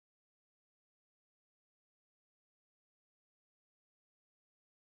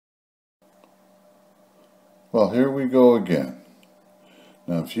Well, here we go again.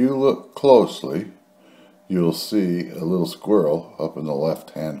 Now, if you look closely, you'll see a little squirrel up in the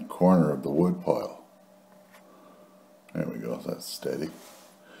left-hand corner of the woodpile. There we go, that's steady.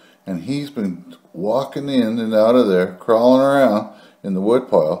 And he's been walking in and out of there, crawling around in the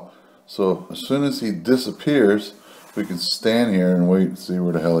woodpile. So as soon as he disappears, we can stand here and wait and see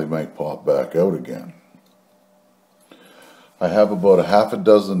where the hell he might pop back out again. I have about a half a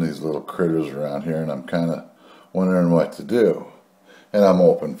dozen of these little critters around here, and I'm kind of wondering what to do. And I'm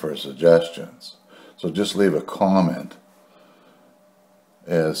open for suggestions. So just leave a comment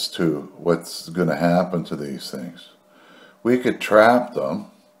as to what's going to happen to these things. We could trap them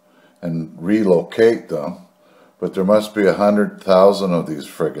and relocate them, but there must be 100,000 of these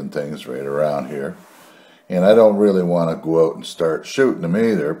friggin' things right around here. And I don't really want to go out and start shooting them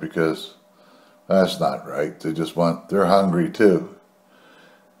either, because that's not right. They're hungry too.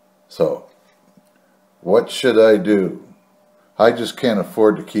 So, what should I do? I just can't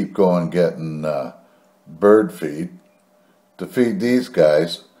afford to keep going getting bird feed to feed these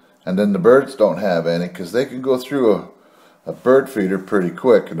guys, and then the birds don't have any because they can go through a bird feeder pretty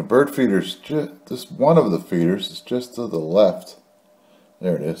quick, and the bird feeder's just one of the feeders is just to the left.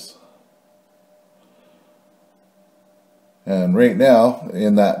 There it is. And right now,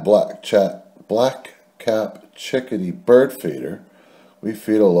 in that black cap chickadee bird feeder, we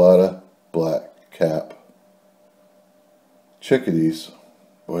feed a lot of black cap chickadees.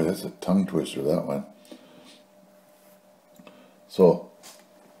 Boy, that's a tongue twister, that one. So,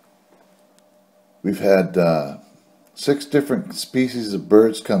 we've had 6 different species of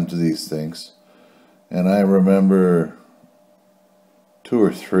birds come to these things, and I remember 2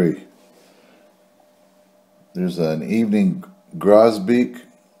 or 3. There's an evening grosbeak.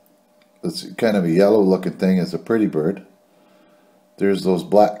 That's kind of a yellow looking thing. It's a pretty bird. There's those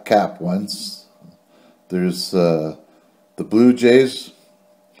black cap ones. There's the blue jays,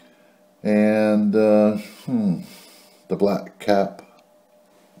 and the black cap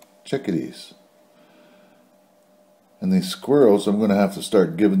chickadees. And these squirrels, I'm going to have to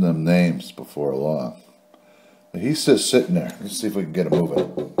start giving them names before long. But he's just sitting there. Let's see if we can get him moving.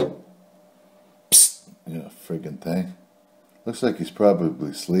 Psst, you friggin' thing. Looks like he's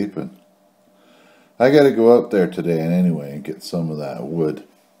probably sleeping. I got to go out there today and anyway and get some of that wood.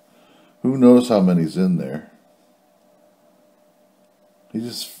 Who knows how many's in there? He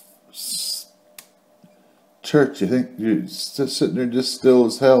just church. You think you're just sitting there just still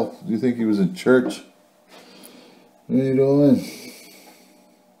as hell? Do you think he was in church? What are you doing?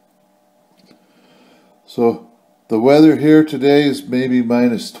 So the weather here today is maybe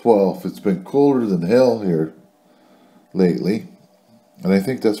 -12. It's been colder than hell here lately, and I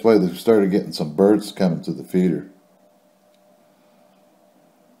think that's why they've started getting some birds coming to the feeder.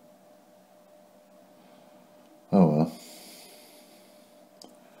 Oh well.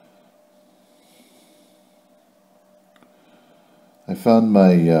 I found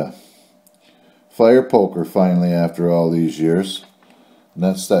my fire poker finally after all these years, and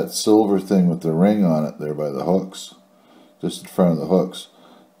that's that silver thing with the ring on it there by the hooks, just in front of the hooks.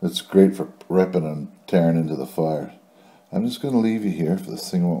 It's great for ripping and tearing into the fire. I'm just going to leave you here if this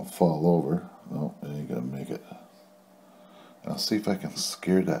thing won't fall over. No, it ain't going to make it. I'll see if I can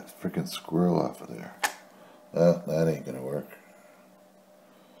scare that freaking squirrel off of there. That ain't going to work.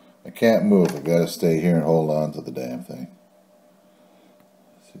 I can't move. I got to stay here and hold on to the damn thing.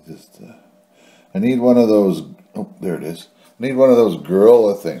 I need one of those. Oh, there it is. I need one of those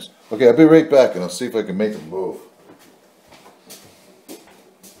gorilla things. Okay, I'll be right back, and I'll see if I can make them move.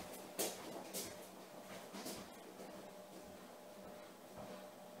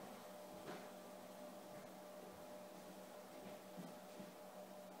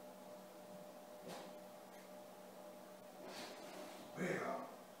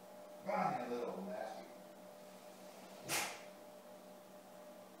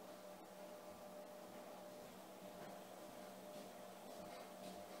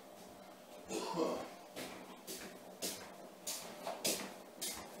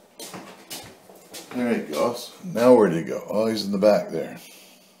 There he goes. Now where'd he go? Oh, he's in the back there.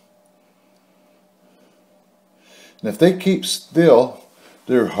 And if they keep still,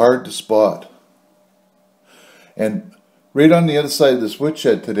 they're hard to spot. And right on the other side of this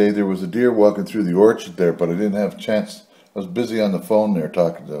woodshed today, there was a deer walking through the orchard there, but I didn't have a chance. I was busy on the phone there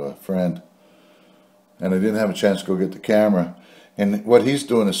talking to a friend, and I didn't have a chance to go get the camera. And what he's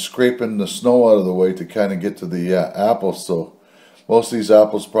doing is scraping the snow out of the way to kind of get to the apples. So most of these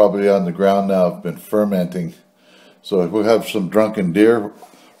apples probably on the ground now have been fermenting. So we'll have some drunken deer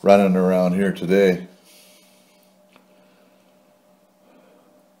running around here today.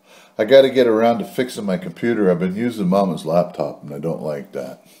 I got to get around to fixing my computer. I've been using Mama's laptop and I don't like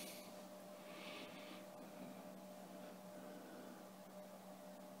that.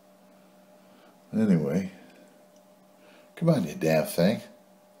 Anyway, come on, you damn thing.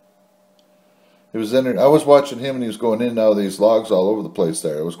 It was I was watching him and he was going in and out of these logs all over the place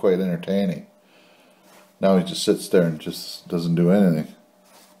there. It was quite entertaining. Now he just sits there and just doesn't do anything.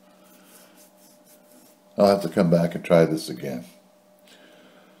 I'll have to come back and try this again.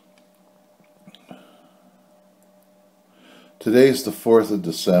 Today's the 4th of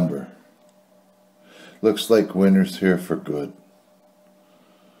December. Looks like winter's here for good.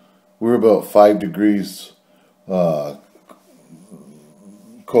 We're about 5 degrees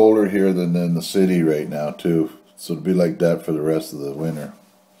colder here than in the city right now too. So it'll be like that for the rest of the winter.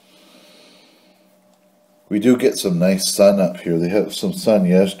 We do get some nice sun up here. They had some sun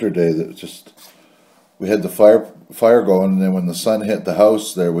yesterday that just, we had the fire going, and then when the sun hit the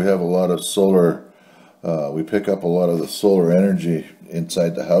house there, we have a lot of solar, we pick up a lot of the solar energy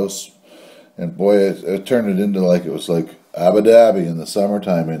inside the house. And boy, it turned it into like it was like Abu Dhabi in the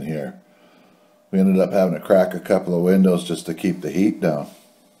summertime in here. We ended up having to crack a couple of windows just to keep the heat down.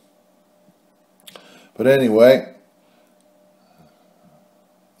 But anyway,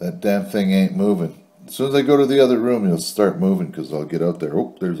 that damn thing ain't moving. As soon as I go to the other room, he'll start moving because I'll get out there.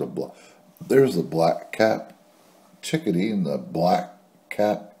 Oh, there's a black cap chickadee and the black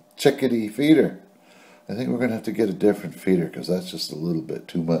cap chickadee feeder. I think we're going to have to get a different feeder because that's just a little bit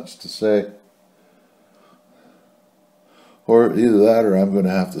too much to say. Or either that or I'm going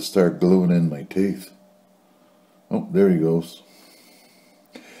to have to start gluing in my teeth. Oh, there he goes.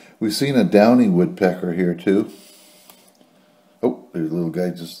 We've seen a downy woodpecker here too. Oh, there's a little guy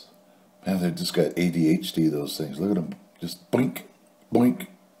just... Man, they just got ADHD, those things. Look at them. Just boink, boink.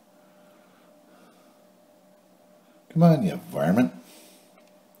 Come on, you varmint.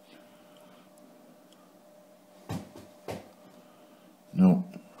 No.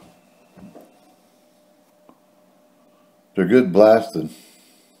 They're good blasting.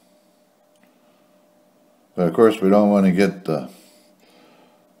 But of course we don't want to get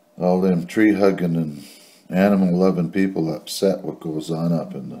all them tree hugging and animal loving people upset what goes on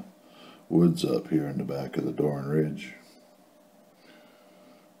up in the woods up here in the back of the Dorn Ridge.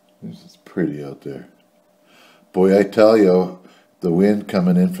 It's pretty out there. Boy, I tell you, the wind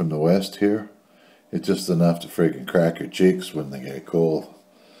coming in from the west here, it's just enough to friggin' crack your cheeks when they get cold.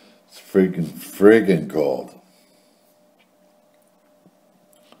 It's friggin' cold.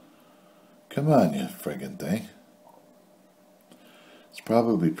 Come on, you friggin' thing. It's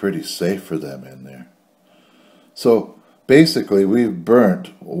probably pretty safe for them in there. So, basically, we've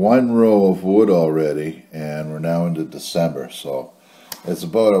burnt one row of wood already, and we're now into December, so it's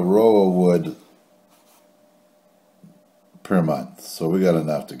about a row of wood per month. So we got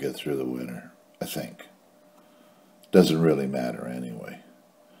enough to get through the winter, I think. Doesn't really matter anyway.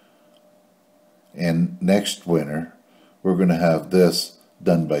 And next winter, we're going to have this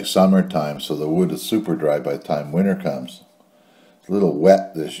done by summertime, so the wood is super dry by the time winter comes. It's a little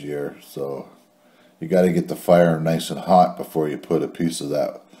wet this year, so you got to get the fire nice and hot before you put a piece of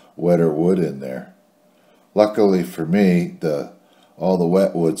that wetter wood in there. Luckily for me, all the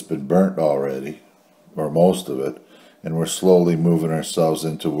wet wood's been burnt already, or most of it, and we're slowly moving ourselves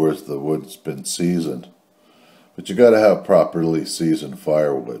into where the wood's been seasoned. But you got to have properly seasoned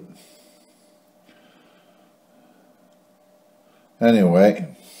firewood.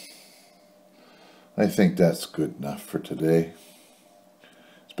 Anyway, I think that's good enough for today.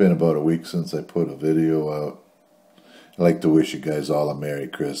 It's been about a week since I put a video out. I'd like to wish you guys all a Merry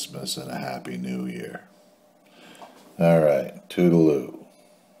Christmas and a Happy New Year. Alright, toodaloo.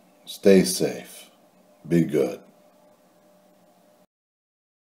 Stay safe. Be good.